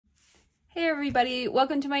Hey everybody,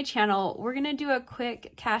 welcome to my channel. We're gonna do a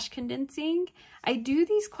quick cash condensing. I do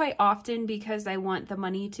these quite often because I want the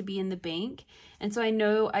money to be in the bank. And so I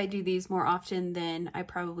know I do these more often than I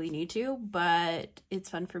probably need to, but it's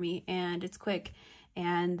fun for me and it's quick.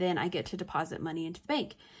 And then I get to deposit money into the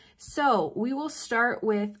bank. So we will start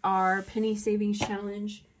with our penny savings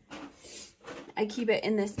challenge. I keep it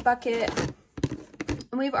in this bucket.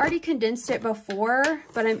 And we've already condensed it before,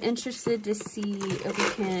 but I'm interested to see if we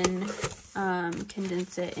can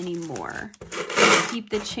condense it anymore. Keep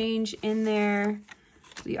the change in there.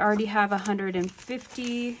 We already have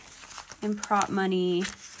 150 in prop money.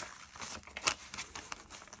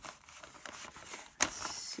 Let's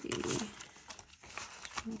see.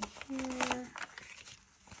 Here.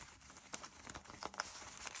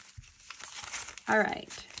 All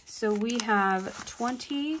right, so we have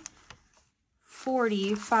 20,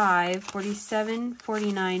 45, 47,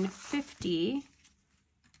 49, 50.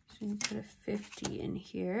 So we put a 50 in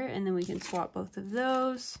here, and then we can swap both of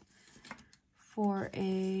those for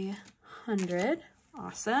 100.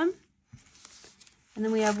 Awesome. And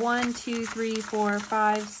then we have 1, 2, 3, 4,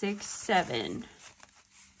 5, 6, 7.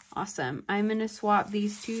 Awesome. I'm going to swap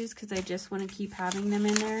these twos because I just want to keep having them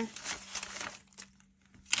in there.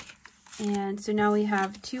 And so now we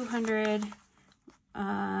have 200,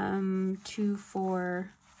 2,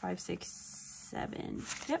 4, 5, 6, 7.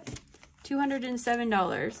 Yep.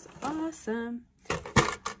 $207. Awesome.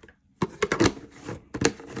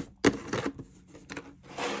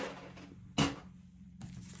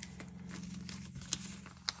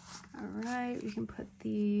 All right, we can put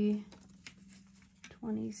the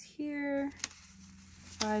 20s here.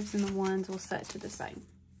 5s and the 1s we'll set to the side.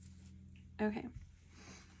 Okay.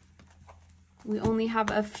 We only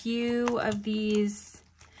have a few of these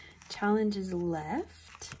challenges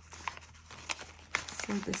left.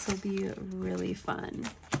 So this will be really fun.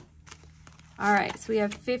 All right, so we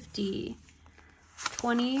have 50,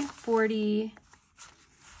 20, 40,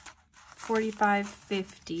 45,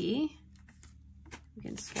 50. We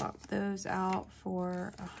can swap those out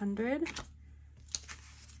for 100.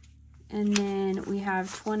 And then we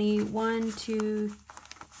have 20, 1, 2,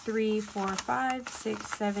 3, 4, 5,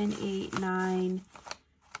 6, 7, 8, 9,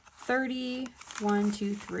 30, 1,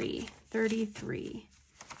 2, 3, 33.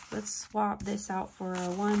 Let's swap this out for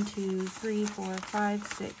a 1, 2, 3, 4, 5,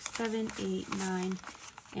 6, 7, 8, 9,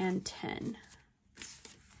 and 10.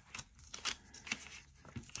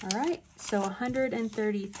 All right, so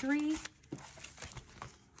 133.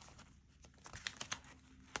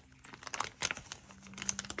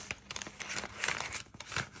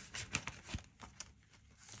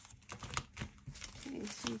 Okay,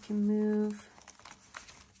 so you can move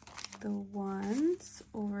the 1s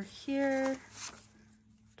over here.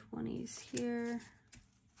 20s here,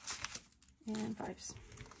 and 5s.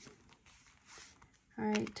 All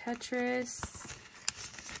right, Tetris.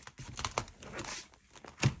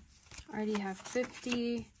 Already have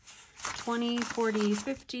 50, 20, 40,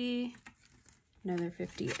 50. Another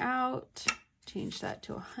 50 out. Change that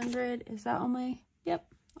to 100. Is that all my, yep,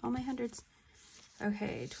 all my hundreds.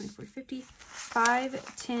 Okay, 20, 40, 50,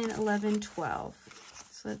 5, 10, 11, 12.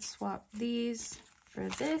 So let's swap these for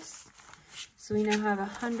this. So we now have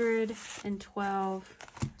 $112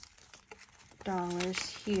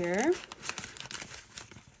 here.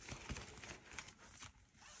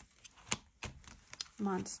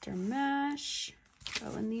 Monster Mash.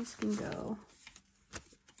 Oh, and these can go.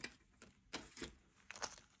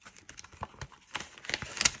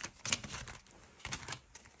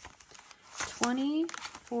 $20,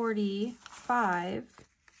 $40, $5,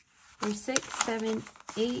 6, 7,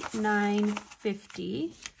 8, 9,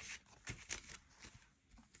 50.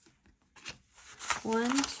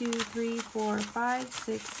 1, 2, 3, 4, 5,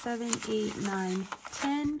 6, 7, 8, 9,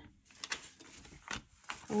 10,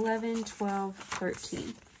 11, 12,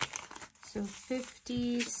 13. So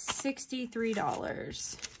 $50,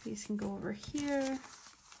 $63. These can go over here.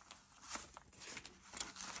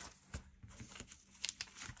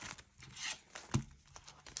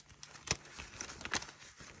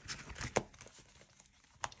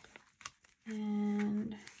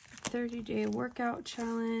 And 30-day workout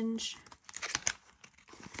challenge.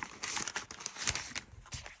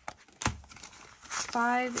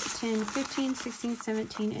 5, 10, 15, 16,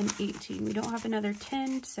 17, and 18. We don't have another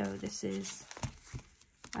 10, so this is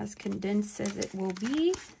as condensed as it will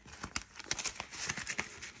be.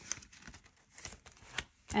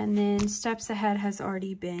 And then Steps Ahead has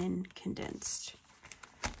already been condensed.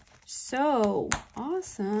 So,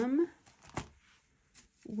 awesome.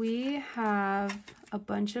 We have a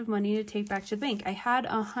bunch of money to take back to the bank. I had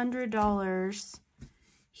 $100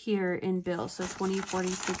 here in bills. So 20, 40,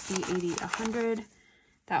 60, 80, 100.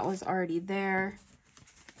 That was already there.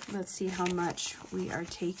 Let's see how much we are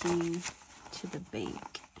taking to the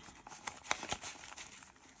bank.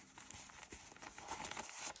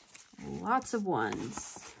 Lots of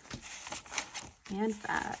ones and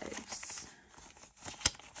fives.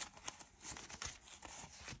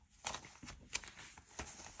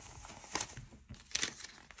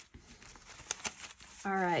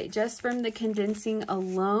 All right, just from the condensing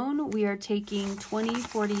alone, we are taking 20,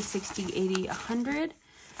 40, 60, 80, 100,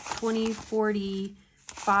 20, 40,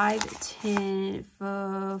 5, 10,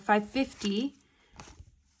 5, 50,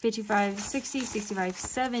 55, 60, 65,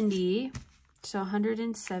 70, so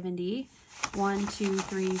 170, 1, 2,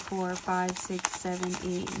 3, 4, 5, 6, 7,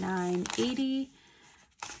 8, 9, 80,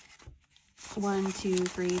 1, 2,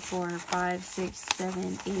 3, 4, 5, 6,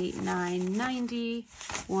 7, 8, 9, 90,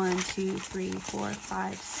 1, 2, 3, 4,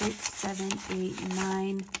 5, 6, 7, 8,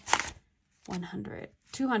 9, 100,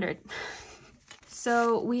 200.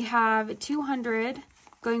 So we have 200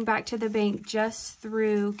 going back to the bank just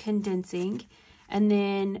through condensing, and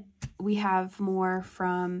then we have more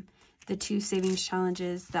from the 2 savings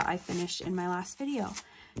challenges that I finished in my last video.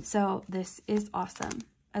 So this is awesome.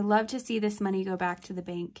 I love to see this money go back to the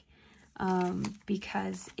bank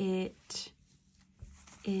because it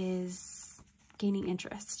is gaining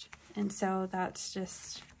interest. And so that's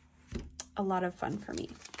just a lot of fun for me.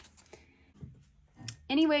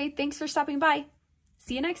 Anyway, thanks for stopping by.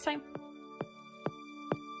 See you next time.